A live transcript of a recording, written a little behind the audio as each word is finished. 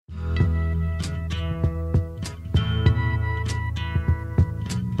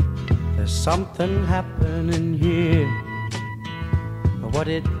something happening here. What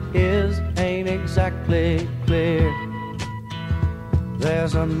it is ain't exactly clear.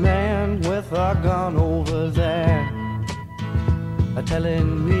 There's a man with a gun over there,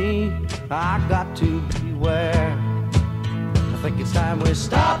 telling me I got to beware. I think it's time we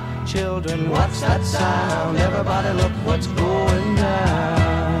stop, children. What's that sound? Everybody look what's going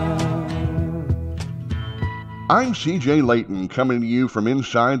down. I'm CJ Layton, coming to you from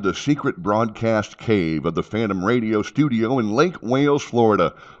inside the secret broadcast cave of the Phantom Radio Studio in Lake Wales,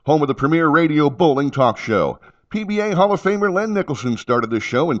 Florida, home of the premier radio bowling talk show. PBA Hall of Famer Len Nicholson started this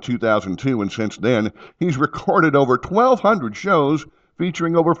show in 2002, and since then, he's recorded over 1,200 shows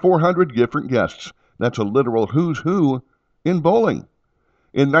featuring over 400 different guests. That's a literal who's who in bowling.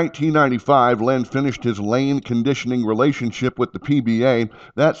 In 1995, Len finished his lane conditioning relationship with the PBA.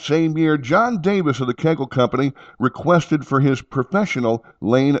 That same year, John Davis of the Kegel Company requested for his professional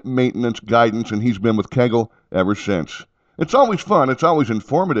lane maintenance guidance, and he's been with Kegel ever since. It's always fun, it's always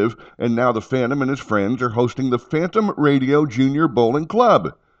informative, and now the Phantom and his friends are hosting the Phantom Radio Junior Bowling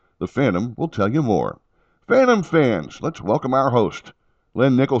Club. The Phantom will tell you more. Phantom fans, let's welcome our host,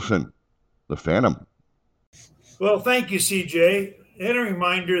 Len Nicholson, the Phantom. Well, thank you, CJ. And a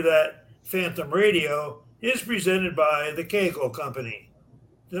reminder that Phantom Radio is presented by the Kegel Company,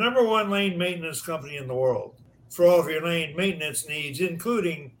 the #1 lane maintenance company in the world. For all of your lane maintenance needs,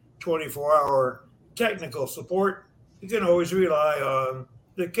 including 24-hour technical support, you can always rely on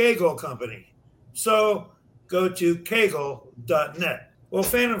the Kegel Company. So go to kegel.net. Well,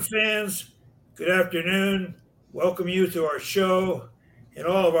 Phantom fans, good afternoon. Welcome you to our show. And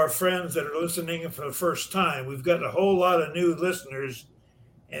all of our friends that are listening for the first time. We've got a whole lot of new listeners.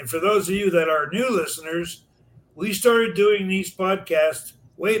 And for those of you that are new listeners, we started doing these podcasts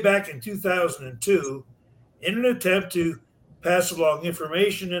way back in 2002 in an attempt to pass along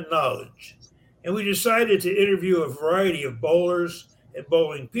information and knowledge. And we decided to interview a variety of bowlers and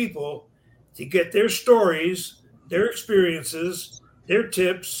bowling people to get their stories, their experiences, their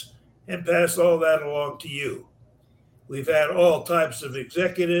tips, and pass all that along to you. We've had all types of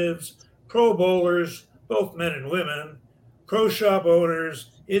executives, pro bowlers, both men and women, pro shop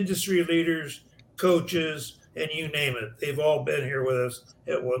owners, industry leaders, coaches, and you name it. They've all been here with us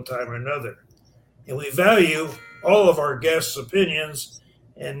at one time or another. And we value all of our guests' opinions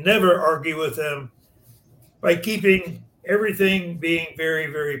and never argue with them by keeping everything being very,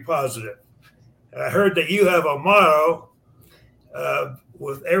 very positive. And I heard that you have a motto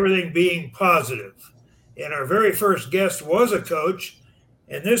with everything being positive. And our very first guest was a coach,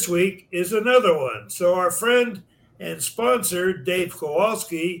 and this week is another one. So our friend and sponsor, Dave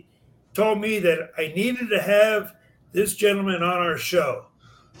Kowalski, told me that I needed to have this gentleman on our show.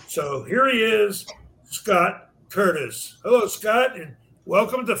 So here he is, Scott Curtis. Hello, Scott, and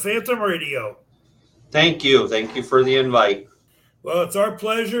welcome to Phantom Radio. Thank you. Thank you for the invite. Well, it's our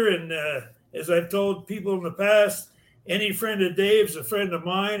pleasure, and as I've told people in the past, any friend of Dave's a friend of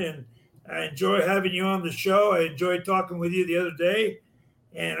mine, and I enjoy having you on the show. I enjoyed talking with you the other day.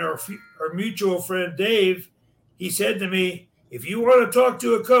 And our mutual friend, Dave, he said to me, if you want to talk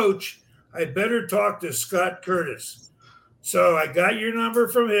to a coach, I better talk to Scott Curtis. So I got your number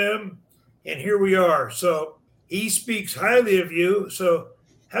from him, and here we are. So he speaks highly of you. So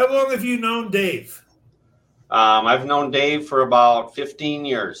how long have you known Dave? I've known Dave for about 15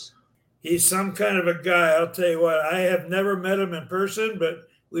 years. He's some kind of a guy. I'll tell you what, I have never met him in person, but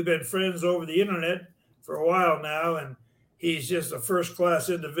we've been friends over the internet for a while now, and he's just a first-class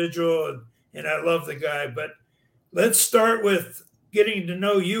individual, and I love the guy. But let's start with getting to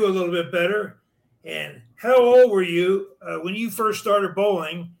know you a little bit better. And how old were you when you first started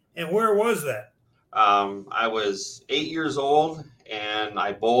bowling, and where was that? I was 8 years old, and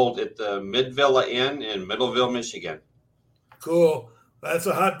I bowled at the Mid-Villa Inn in Middleville, Michigan. Cool. That's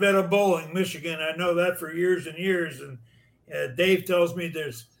a hotbed of bowling, Michigan. I know that for years and years, and Dave tells me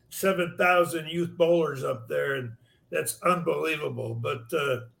there's 7,000 youth bowlers up there, and that's unbelievable. But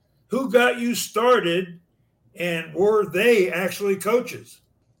who got you started, and were they actually coaches?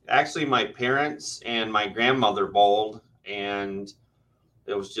 Actually, my parents and my grandmother bowled, and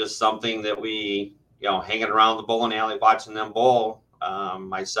it was just something that we, hanging around the bowling alley watching them bowl,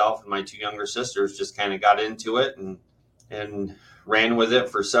 myself and my two younger sisters just kind of got into it and ran with it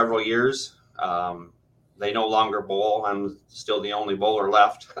for several years. They no longer bowl. I'm still the only bowler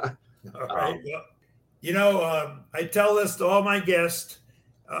left. All right. I tell this to all my guests.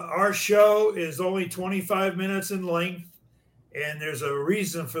 Our show is only 25 minutes in length, and there's a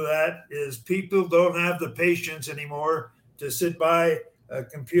reason for that is people don't have the patience anymore to sit by a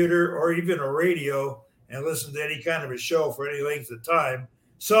computer or even a radio and listen to any kind of a show for any length of time.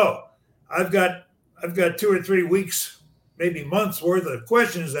 So I've got 2 or 3 weeks, maybe months worth of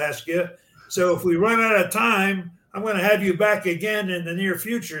questions to ask you. So if we run out of time, I'm going to have you back again in the near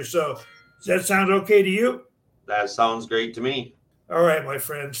future. So does that sound okay to you? That sounds great to me. All right, my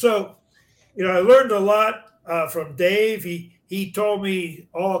friend. So, I learned a lot from Dave. He told me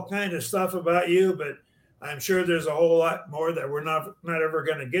all kind of stuff about you, but I'm sure there's a whole lot more that we're not ever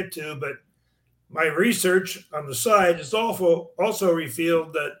going to get to. But my research on the side has also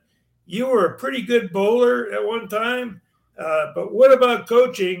revealed that you were a pretty good bowler at one time. But what about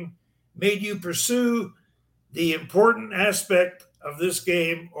coaching made you pursue the important aspect of this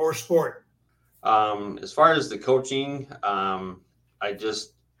game or sport? As far as the coaching, I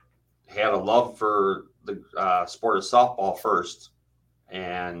just had a love for the sport of softball first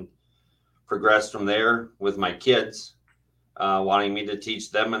and progressed from there with my kids, wanting me to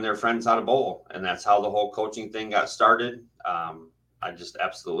teach them and their friends how to bowl. And that's how the whole coaching thing got started. I just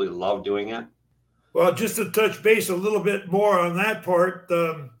absolutely love doing it. Well, just to touch base a little bit more on that part,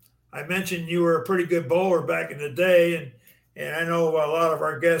 I mentioned you were a pretty good bowler back in the day, and I know a lot of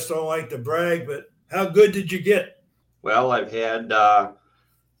our guests don't like to brag, but how good did you get? Well, I've had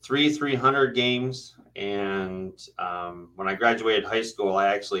 300 games, and when I graduated high school, I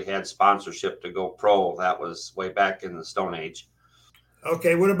actually had sponsorship to go pro. That was way back in the Stone Age.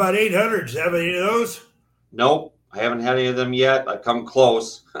 Okay, what about 800s? Have any of those? Nope, I haven't had any of them yet. I've come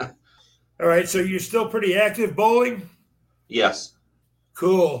close. All right, so you're still pretty active bowling? Yes.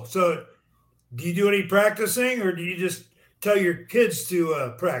 Cool. So do you do any practicing, or do you just tell your kids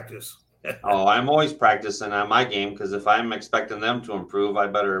to practice? Oh, I'm always practicing on my game, because if I'm expecting them to improve, I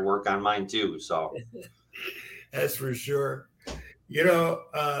better work on mine too. So that's for sure.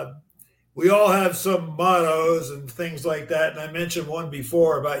 We all have some mottos and things like that. And I mentioned one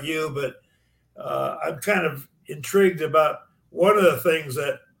before about you, but I'm kind of intrigued about one of the things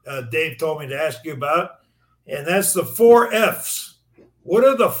that Dave told me to ask you about, and that's the 4 Fs. What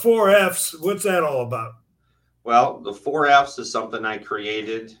are the 4 Fs? What's that all about? Well, the 4 Fs is something I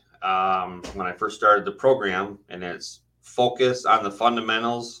created when I first started the program, and it's focus on the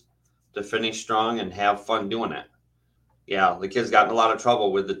fundamentals to finish strong and have fun doing it. Yeah, the kids got in a lot of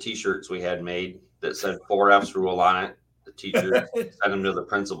trouble with the T-shirts we had made that said 4 Fs rule on it. The teacher sent them to the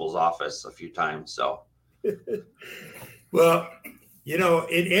principal's office a few times. So, well,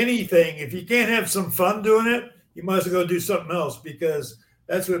 in anything, if you can't have some fun doing it, you might as well go do something else, because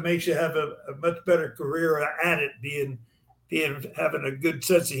that's what makes you have a much better career at it, having a good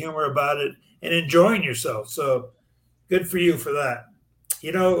sense of humor about it and enjoying yourself. So good for you for that.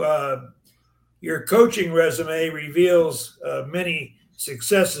 Your coaching resume reveals many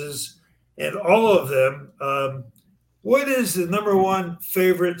successes, and all of them. What is the number one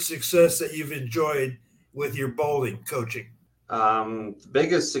favorite success that you've enjoyed with your bowling coaching? The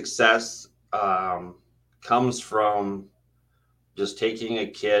biggest success comes from just taking a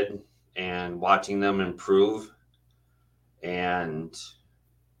kid and watching them improve. And,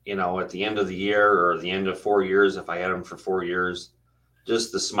 at the end of the year, or the end of 4 years, if I had them for 4 years,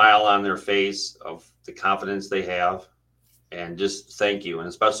 just the smile on their face of the confidence they have, and just thank you. And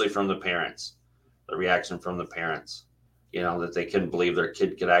especially from the parents, the reaction from the parents, that they couldn't believe their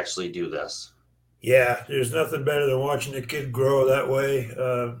kid could actually do this. Yeah, there's nothing better than watching a kid grow that way,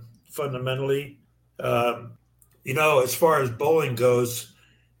 fundamentally. As far as bowling goes,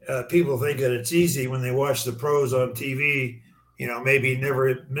 people think that it's easy when they watch the pros on TV, maybe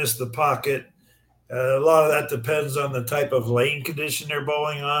never miss the pocket. A lot of that depends on the type of lane condition they're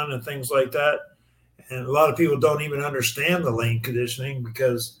bowling on and things like that. And a lot of people don't even understand the lane conditioning,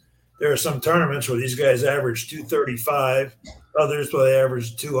 because there are some tournaments where these guys average 235, others where they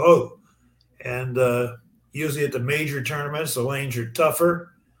average 200. And usually at the major tournaments, the lanes are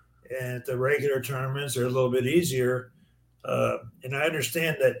tougher, and at the regular tournaments, they're a little bit easier. And I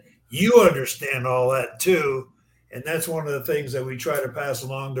understand that you understand all that too. And that's one of the things that we try to pass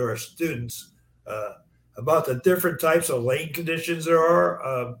along to our students about the different types of lane conditions there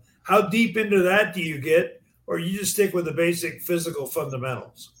are. How deep into that do you get, or you just stick with the basic physical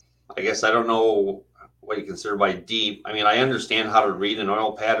fundamentals? I guess I don't know what you consider by deep. I mean, I understand how to read an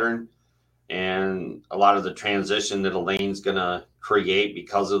oil pattern and a lot of the transition that a lane's going to create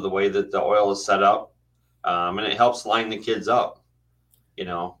because of the way that the oil is set up. And it helps line the kids up,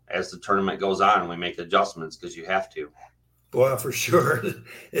 as the tournament goes on. We make adjustments because you have to. Well, for sure.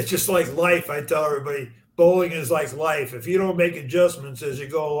 It's just like life. I tell everybody, bowling is like life. If you don't make adjustments as you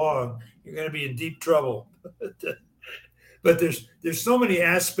go along, you're going to be in deep trouble. But there's so many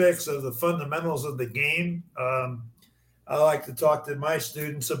aspects of the fundamentals of the game. I like to talk to my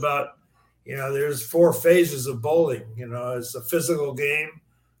students about, there's 4 phases of bowling. It's the physical game,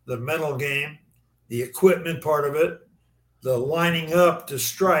 the mental game, the equipment part of it, the lining up to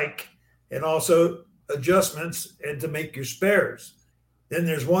strike, and also adjustments and to make your spares. Then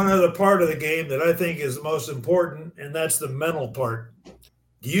there's one other part of the game that I think is the most important, and that's the mental part.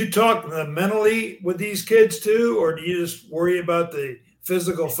 Do you talk mentally with these kids too, or do you just worry about the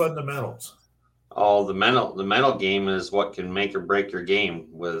physical fundamentals? Oh, the mental game is what can make or break your game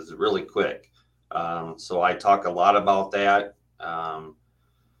with really quick. So I talk a lot about that.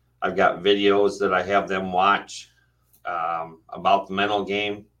 I've got videos that I have them watch about the mental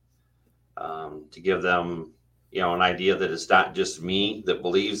game to give them, an idea that it's not just me that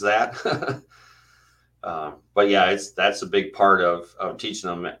believes that. But yeah, that's a big part of teaching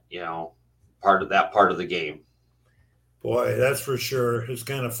them, part of the game. Boy, that's for sure. It's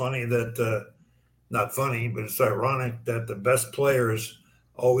kind of funny that, not funny, but it's ironic that the best players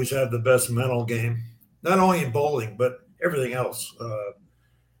always have the best mental game, not only in bowling, but everything else.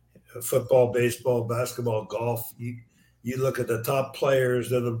 Football, baseball, basketball, golf. You look at the top players,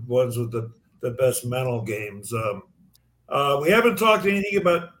 they're the ones with the best mental games. We haven't talked anything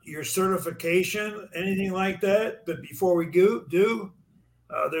about your certification, anything like that. But before we do,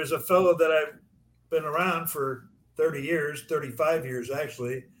 there's a fellow that I've been around for 30 years, 35 years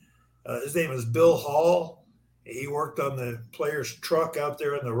actually. His name is Bill Hall. He worked on the player's truck out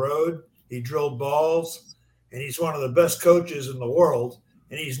there on the road. He drilled balls, and he's one of the best coaches in the world.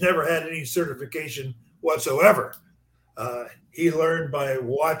 And he's never had any certification whatsoever. He learned by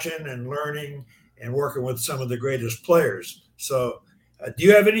watching and learning and working with some of the greatest players. So do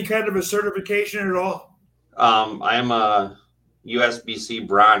you have any kind of a certification at all? I am a USBC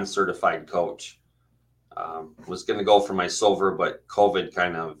bronze certified coach. Was going to go for my silver, but COVID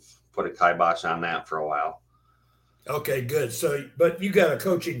kind of put a kibosh on that for a while. Okay, good. So, but you got a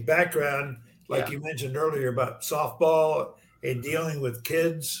coaching background, like you mentioned earlier about softball and dealing with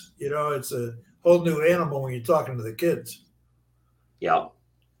kids. It's a whole new animal when you're talking to the kids. Yeah.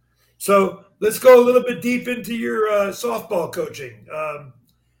 So let's go a little bit deep into your softball coaching.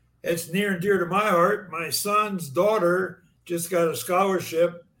 It's near and dear to my heart. My son's daughter just got a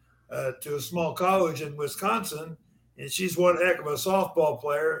scholarship to a small college in Wisconsin, and she's one heck of a softball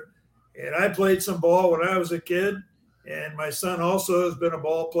player. And I played some ball when I was a kid, and my son also has been a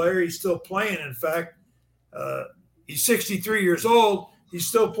ball player. He's still playing. In fact, he's 63 years old. He's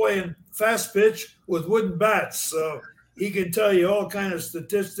still playing fast pitch with wooden bats. So he can tell you all kind of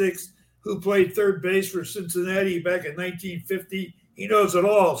statistics, who played third base for Cincinnati back in 1950. He knows it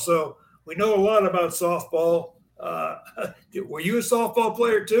all. So we know a lot about softball. Were you a softball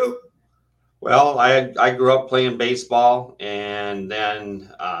player too? Well, I grew up playing baseball, and then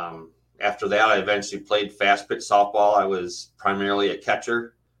after that, I eventually played fast pitch softball. I was primarily a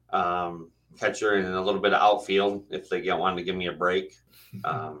catcher and a little bit of outfield if they wanted to give me a break.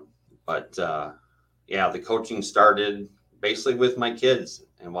 But the coaching started basically with my kids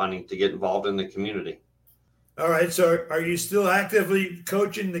and wanting to get involved in the community. All right. So are you still actively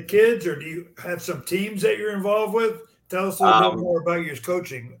coaching the kids, or do you have some teams that you're involved with? Tell us a little bit more about your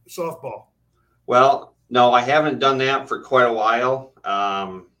coaching softball. Well, no, I haven't done that for quite a while.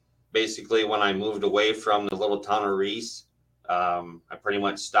 Basically, when I moved away from the little town of Reese, I pretty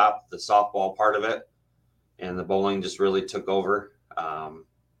much stopped the softball part of it, and the bowling just really took over.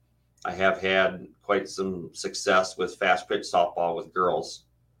 I have had quite some success with fast pitch softball with girls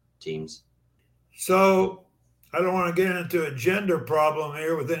teams. So I don't want to get into a gender problem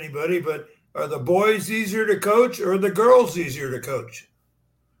here with anybody, but are the boys easier to coach or are the girls easier to coach?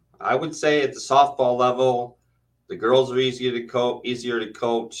 I would say at the softball level, the girls are easier to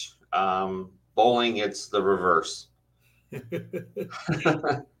coach. Bowling, it's the reverse.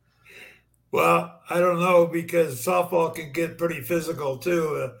 Well, I don't know, because softball can get pretty physical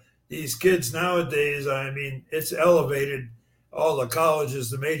too. These kids nowadays, I mean, it's elevated. All the colleges,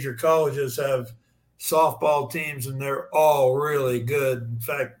 the major colleges have softball teams, and they're all really good. In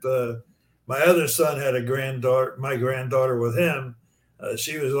fact, my other son had my granddaughter with him.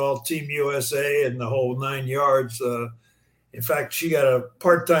 She was all Team USA and the whole 9 yards. In fact, she got a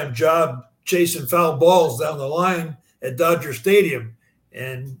part-time job chasing foul balls down the line at Dodger Stadium.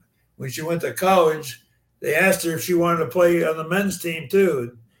 And when she went to college, they asked her if she wanted to play on the men's team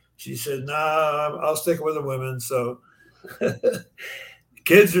too. She said, "Nah, I'll stick with the women." So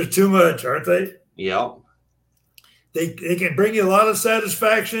kids are too much, aren't they? Yeah. They can bring you a lot of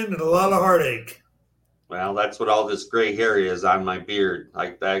satisfaction and a lot of heartache. Well, that's what all this gray hair is on my beard.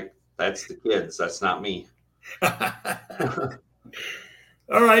 Like that's the kids. That's not me.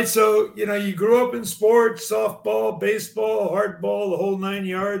 All right. So, you grew up in sports, softball, baseball, hardball, the whole 9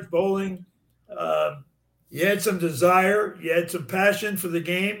 yards, bowling. You had some desire. You had some passion for the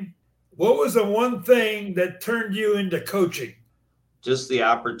game. What was the one thing that turned you into coaching? Just the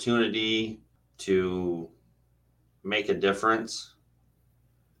opportunity to make a difference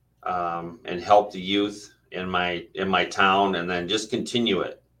and help the youth in my town, and then just continue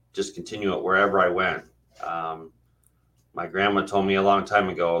it wherever I went. My grandma told me a long time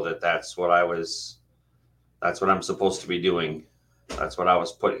ago that that's what I'm supposed to be doing. That's what I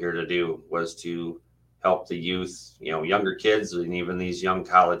was put here to do, was to help the youth, younger kids, and even these young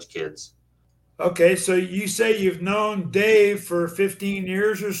college kids. Okay, so you say you've known Dave for 15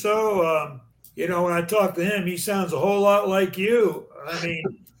 years or so. When I talk to him, he sounds a whole lot like you. I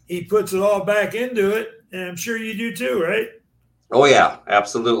mean, he puts it all back into it, and I'm sure you do too, right? Oh, yeah,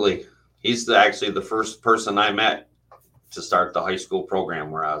 absolutely. He's actually the first person I met to start the high school program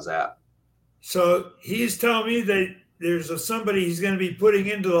where I was at. So he's telling me that there's somebody he's going to be putting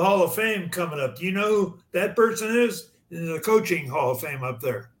into the Hall of Fame coming up. Do you know who that person is in the coaching Hall of Fame up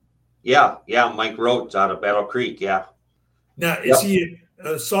there? Yeah, Mike Roach out of Battle Creek, yeah. Now, is he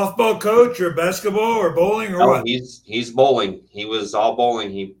a softball coach or basketball or bowling or what? He's bowling. He was all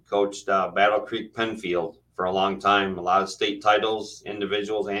bowling. He coached Battle Creek Penfield for a long time, a lot of state titles,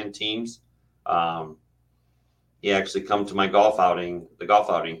 individuals and teams. He actually come to my golf outing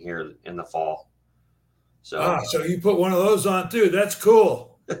here in the fall. So you put one of those on too. That's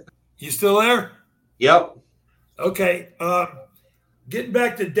cool. You still there? Yep. Okay. Getting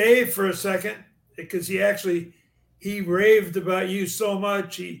back to Dave for a second, because he raved about you so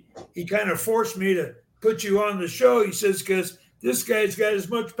much. He kind of forced me to put you on the show. He says, because this guy's got as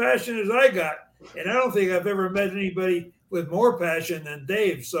much passion as I got. And I don't think I've ever met anybody with more passion than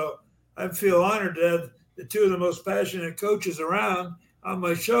Dave. So I feel honored to have the two of the most passionate coaches around on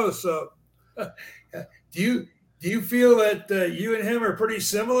my show. So do you feel that you and him are pretty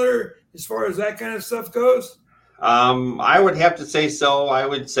similar as far as that kind of stuff goes? I would have to say so. I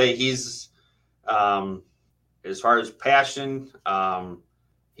would say he's, as far as passion,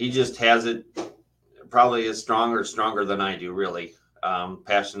 he just has it probably as stronger than I do, really.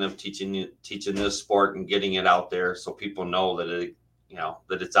 Passion of teaching this sport and getting it out there so people know that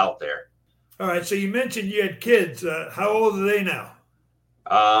that it's out there. All right. So you mentioned you had kids. How old are they now?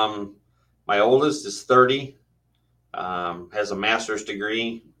 My oldest is 30, has a master's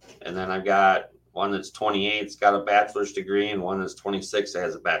degree, and then I've got one that's 28, has got a bachelor's degree, and one that's 26 that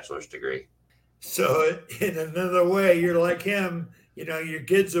has a bachelor's degree. So in another way, you're like him. Your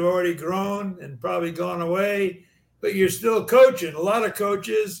kids have already grown and probably gone away, but you're still coaching. A lot of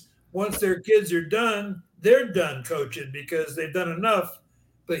coaches, once their kids are done, they're done coaching because they've done enough.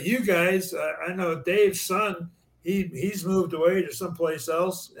 But you guys, I know Dave's son, he's moved away to someplace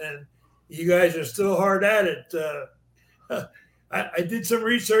else, and you guys are still hard at it. I did some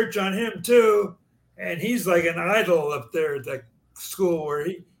research on him too, and he's like an idol up there at the school where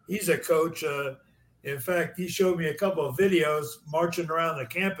he's a coach. In fact, he showed me a couple of videos marching around the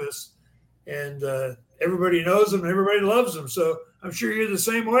campus, and everybody knows him, everybody loves him. So I'm sure you're the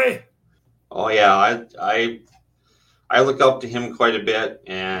same way. Oh yeah, I look up to him quite a bit,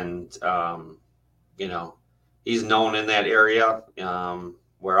 and he's known in that area.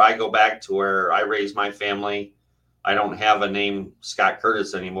 Where I go back to where I raised my family, I don't have a name Scott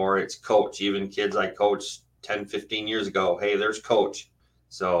Curtis anymore. It's Coach. Even kids I coached 10, 15 years ago, hey, there's Coach.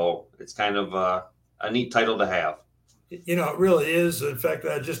 So it's kind of a neat title to have. It really is. In fact,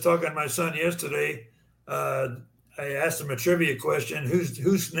 I just talked to my son yesterday. I asked him a trivia question.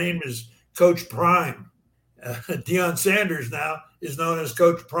 Whose name is Coach Prime? Deion Sanders now is known as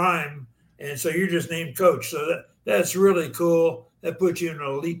Coach Prime. And so you're just named Coach. So that's really cool. That puts you in an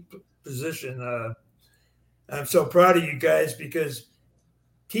elite position. I'm so proud of you guys because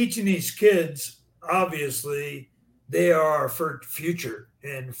teaching these kids, obviously, they are our future.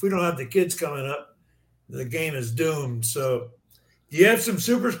 And if we don't have the kids coming up, the game is doomed. So do you have some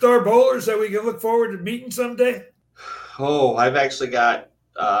superstar bowlers that we can look forward to meeting someday? Oh, I've actually got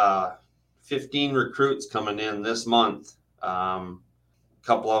 15 recruits coming in this month. A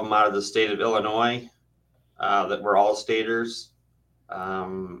couple of them out of the state of Illinois that were all staters.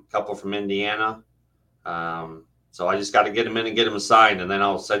 A couple from Indiana. So I just got to get them in and get them signed, and then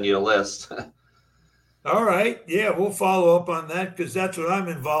I'll send you a list. All right. Yeah, we'll follow up on that because that's what I'm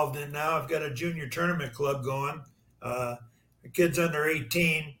involved in now. I've got a junior tournament club going. The kids under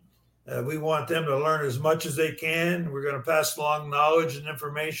 18, we want them to learn as much as they can. We're going to pass along knowledge and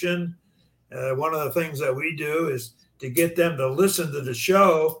information. One of the things that we do is to get them to listen to the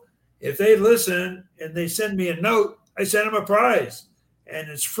show. If they listen and they send me a note, I send them a prize. And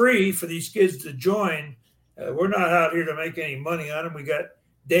it's free for these kids to join. We're not out here to make any money on them. We got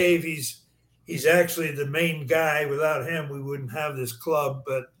Dave. He's He's actually the main guy. Without him, we wouldn't have this club.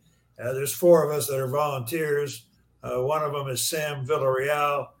 But there's 4 of us that are volunteers. One of them is Sam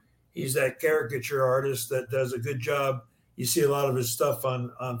Villarreal. He's that caricature artist that does a good job. You see a lot of his stuff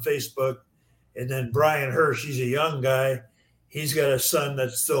on Facebook. And then Brian Hirsch, he's a young guy. He's got a son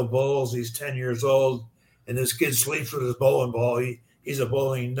that still bowls. He's 10 years old. And this kid sleeps with his bowling ball. He's a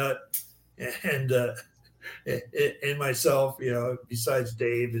bowling nut. And myself, besides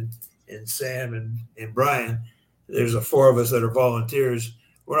Dave and Sam and Brian, there's 4 of us that are volunteers.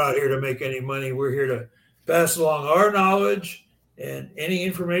 We're not here to make any money. We're here to pass along our knowledge and any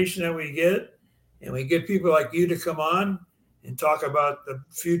information that we get. And we get people like you to come on and talk about the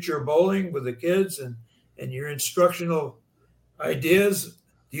future of bowling with the kids and your instructional ideas.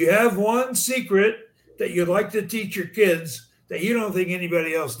 Do you have one secret that you'd like to teach your kids that you don't think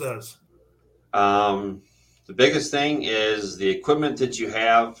anybody else does? The biggest thing is the equipment that you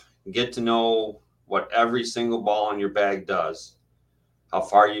have. Get to know what every single ball in your bag does, how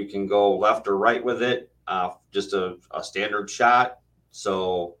far you can go left or right with it, just a standard shot.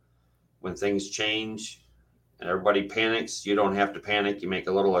 So when things change and everybody panics, you don't have to panic. You make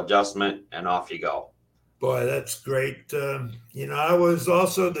a little adjustment and off you go. Boy, that's great. I was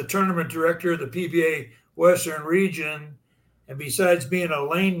also the tournament director of the PBA Western Region. And besides being a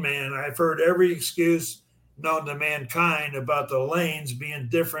lane man, I've heard every excuse known to mankind about the lanes being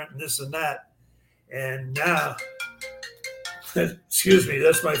different and this and that. And now, excuse me,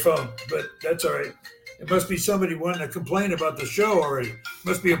 that's my phone, but that's all right. It must be somebody wanting to complain about the show already.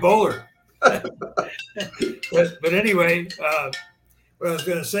 Must be a bowler. but anyway, what I was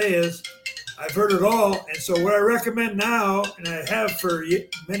going to say is I've heard it all. And so what I recommend now, and I have for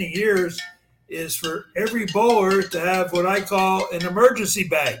many years, is for every bowler to have what I call an emergency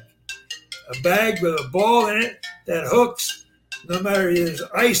bag. A bag with a ball in it that hooks. No matter if there's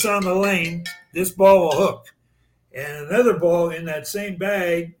ice on the lane, this ball will hook. And another ball in that same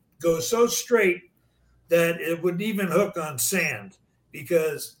bag goes so straight that it wouldn't even hook on sand,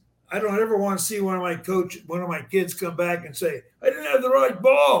 because I don't ever want to see one of my kids come back and say, I didn't have the right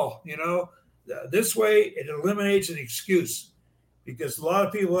ball. This way it eliminates an excuse, because a lot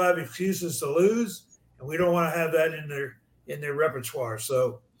of people have excuses to lose, and we don't want to have that in their repertoire.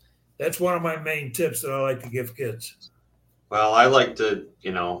 So that's one of my main tips that I like to give kids. Well, I like to,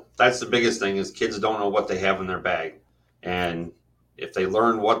 that's the biggest thing is kids don't know what they have in their bag. And if they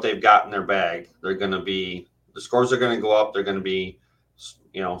learn what they've got in their bag, the scores are going to go up. They're going to be,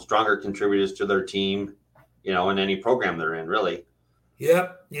 stronger contributors to their team, in any program they're in, really.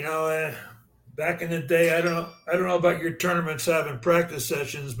 Yep. Back in the day, I don't know about your tournaments having practice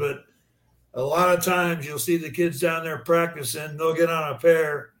sessions, but a lot of times you'll see the kids down there practicing. They'll get on a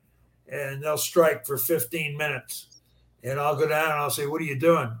pair and they'll strike for 15 minutes. And I'll go down and I'll say, what are you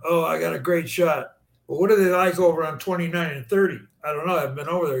doing? Oh, I got a great shot. Well, what are they like over on 29 and 30? I don't know. I haven't been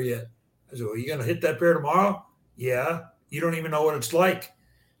over there yet. I said, well, you going to hit that pair tomorrow? Yeah. You don't even know what it's like.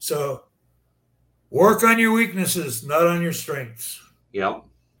 So work on your weaknesses, not on your strengths. Yep.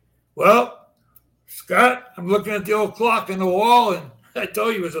 Well, Scott, I'm looking at the old clock on the wall, and I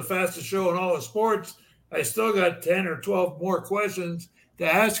told you it was the fastest show in all of sports. I still got 10 or 12 more questions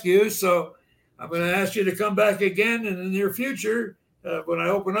to ask you. So I'm going to ask you to come back again in the near future when I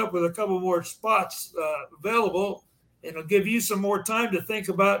open up with a couple more spots available, and it'll give you some more time to think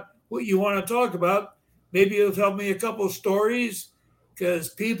about what you want to talk about. Maybe it'll tell me a couple of stories, because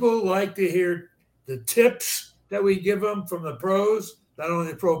people like to hear the tips that we give them from the pros, not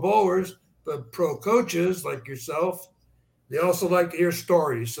only the pro bowlers, but pro coaches like yourself. They also like to hear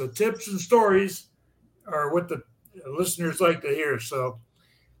stories. So tips and stories are what the listeners like to hear. So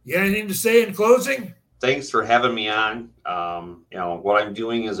you got anything to say in closing? Thanks for having me on. What I'm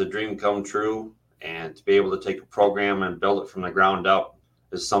doing is a dream come true, and to be able to take a program and build it from the ground up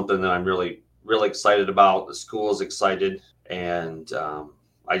is something that I'm really, really excited about. The school is excited, and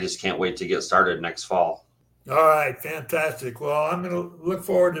I just can't wait to get started next fall. All right, fantastic. Well, I'm going to look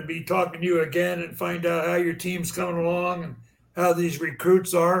forward to be talking to you again and find out how your team's coming along and how these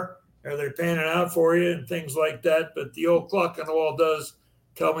recruits are. Are they panning out for you and things like that? But the old clock on the wall does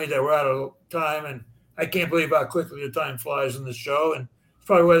tell me that we're out of time, and I can't believe how quickly the time flies in the show. And it's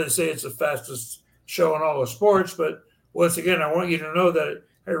probably why they say it's the fastest show in all of sports. But once again, I want you to know that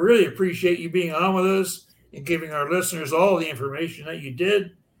I really appreciate you being on with us and giving our listeners all the information that you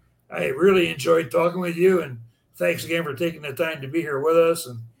did. I really enjoyed talking with you, and thanks again for taking the time to be here with us.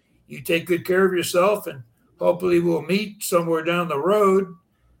 And you take good care of yourself, and hopefully we'll meet somewhere down the road.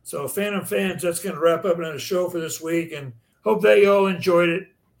 So Phantom fans, that's going to wrap up another show for this week, and hope that you all enjoyed it.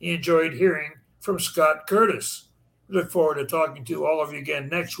 You enjoyed hearing from Scott Curtis. We look forward to talking to all of you again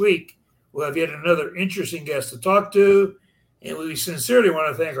next week we'll have yet another interesting guest to talk to. And we sincerely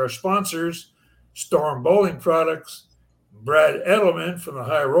want to thank our sponsors, Storm Bowling Products, Brad Edelman from the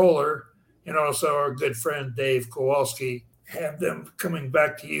High Roller, and also our good friend Dave Kowalski. Have them coming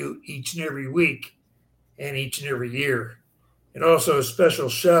back to you each and every week and each and every year. And also a special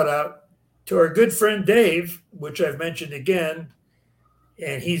shout out to our good friend Dave, which I've mentioned again,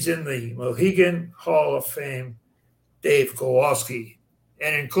 and he's in the Mohegan Hall of Fame, Dave Kowalski.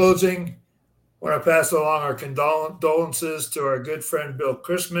 And in closing, I want to pass along our condolences to our good friend Bill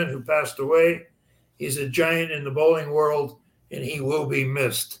Chrisman, who passed away. He's a giant in the bowling world, and he will be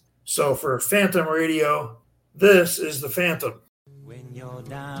missed. So for Phantom Radio, this is the Phantom. When you're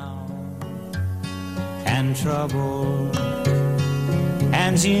down and troubled,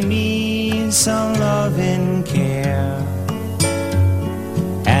 and you need some love and care,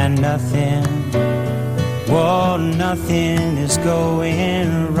 and nothing is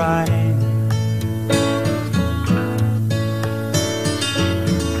going right.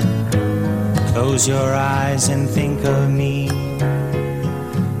 Close your eyes and think of me,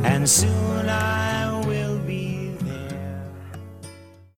 and soon